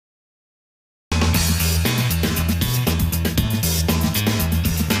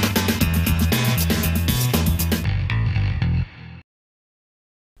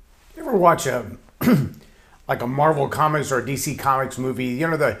ever watch a like a Marvel Comics or a DC Comics movie, you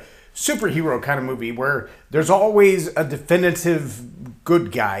know, the superhero kind of movie where there's always a definitive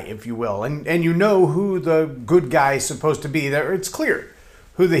good guy, if you will, and you know who the good guy is supposed to be. There, it's clear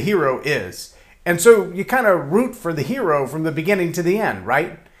who the hero is. And so you kind of root for the hero from the beginning to the end,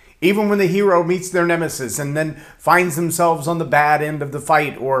 right? Even when the hero meets their nemesis and then finds themselves on the bad end of the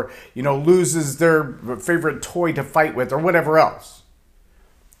fight, or, you know, loses their favorite toy to fight with or whatever else.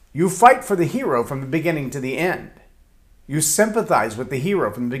 You fight for the hero from the beginning to the end. You sympathize with the hero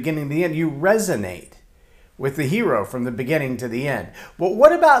from the beginning to the end. You resonate with the hero from the beginning to the end. Well,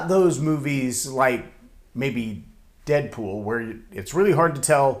 what about those movies like maybe Deadpool, where it's really hard to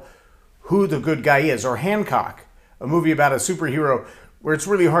tell who the good guy is, or Hancock, a movie about a superhero where it's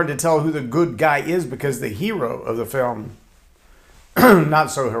really hard to tell who the good guy is because the hero of the film not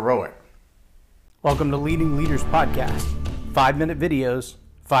so heroic. Welcome to Leading Leaders Podcast. 5-minute videos,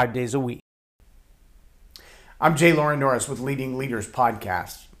 5 days a week. I'm J. Loren Norris with Leading Leaders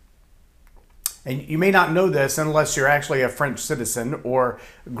Podcast. And you may not know this unless you're actually a French citizen or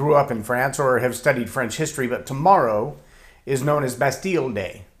grew up in France or have studied French history, but tomorrow is known as Bastille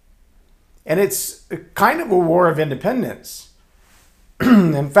Day. And it's kind of a war of independence.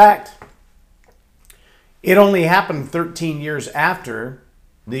 In fact, it only happened 13 years after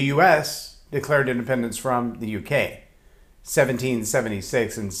the U.S. declared independence from the U.K.,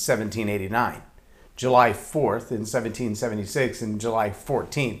 1776 and 1789. July 4th in 1776 and July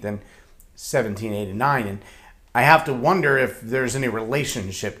 14th in 1789. And I have to wonder if there's any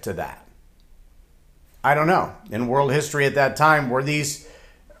relationship to that. I don't know. In world history at that time, were these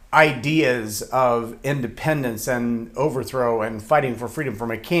ideas of independence and overthrow and fighting for freedom from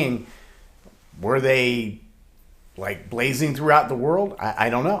a king, were they like blazing throughout the world? I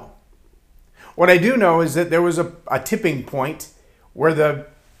don't know. What I do know is that there was a tipping point where the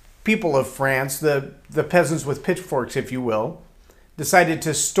people of France, the peasants with pitchforks, if you will, decided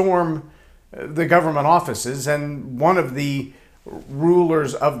to storm the government offices, and one of the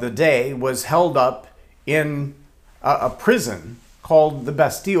rulers of the day was held up in a prison called the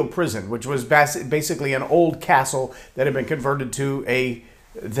Bastille Prison, which was basically an old castle that had been converted to a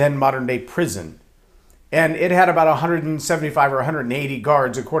then modern-day prison. And it had about 175 or 180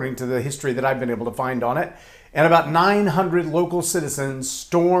 guards, according to the history that I've been able to find on it. And about 900 local citizens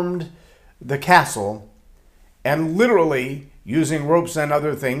stormed the castle and literally, using ropes and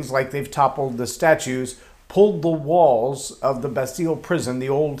other things like they've toppled the statues, pulled the walls of the Bastille Prison, the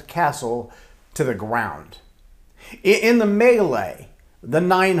old castle, to the ground. In the melee, the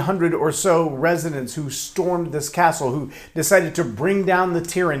 900 or so residents who stormed this castle, who decided to bring down the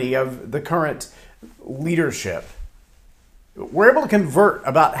tyranny of the current leadership, were able to convert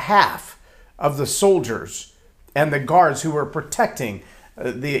about half of the soldiers and the guards who were protecting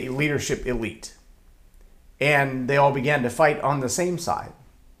the leadership elite. And they all began to fight on the same side.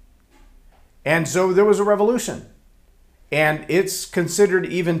 And so there was a revolution. And it's considered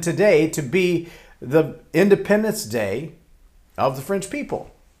even today to be the Independence Day of the French people.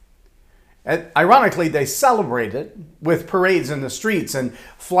 And ironically, they celebrate it with parades in the streets and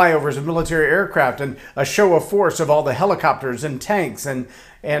flyovers of military aircraft and a show of force of all the helicopters and tanks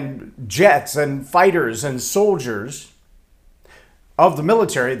and jets and fighters and soldiers of the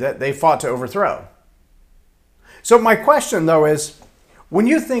military that they fought to overthrow. So my question, though, is when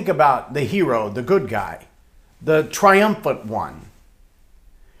you think about the hero, the good guy, the triumphant one,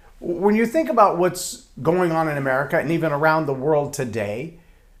 when you think about what's going on in America and even around the world today,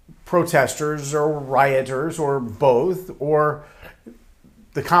 protesters or rioters or both, or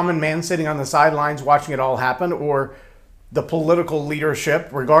the common man sitting on the sidelines watching it all happen, or the political leadership,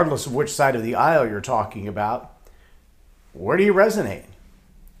 regardless of which side of the aisle you're talking about, where do you resonate?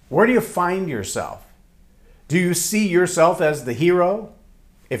 Where do you find yourself? Do you see yourself as the hero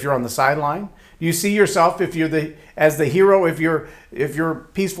if you're on the sideline? Do you see yourself as the hero if you're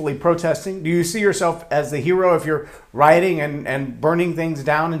peacefully protesting? Do you see yourself as the hero if you're rioting and burning things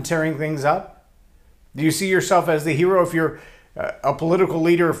down and tearing things up? Do you see yourself as the hero if you're a political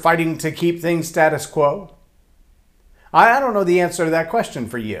leader fighting to keep things status quo? I don't know the answer to that question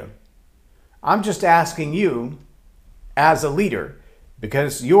for you. I'm just asking you as a leader,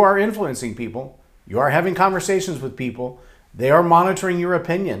 because you are influencing people, you are having conversations with people, they are monitoring your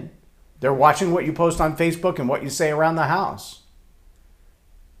opinion. They're watching what you post on Facebook and what you say around the house.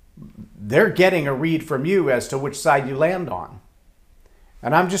 They're getting a read from you as to which side you land on.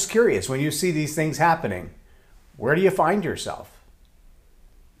 And I'm just curious, when you see these things happening, where do you find yourself?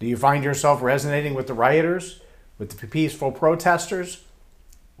 Do you find yourself resonating with the rioters, with the peaceful protesters,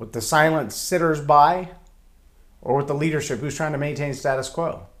 with the silent sitters by, or with the leadership who's trying to maintain status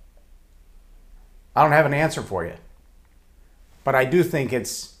quo? I don't have an answer for you. But I do think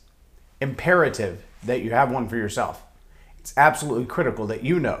it's imperative that you have one for yourself. It's absolutely critical that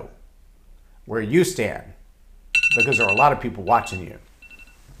you know where you stand, because there are a lot of people watching you.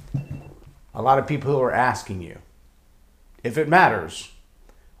 A lot of people who are asking you, if it matters,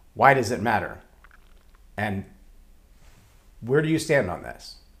 why does it matter? And where do you stand on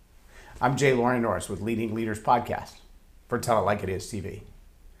this? I'm J. Loren Norris with Leading Leaders Podcast for Tell It Like It Is TV.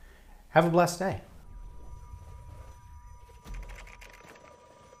 Have a blessed day.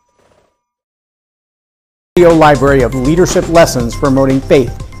 Video library of leadership lessons promoting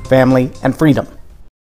faith, family, and freedom.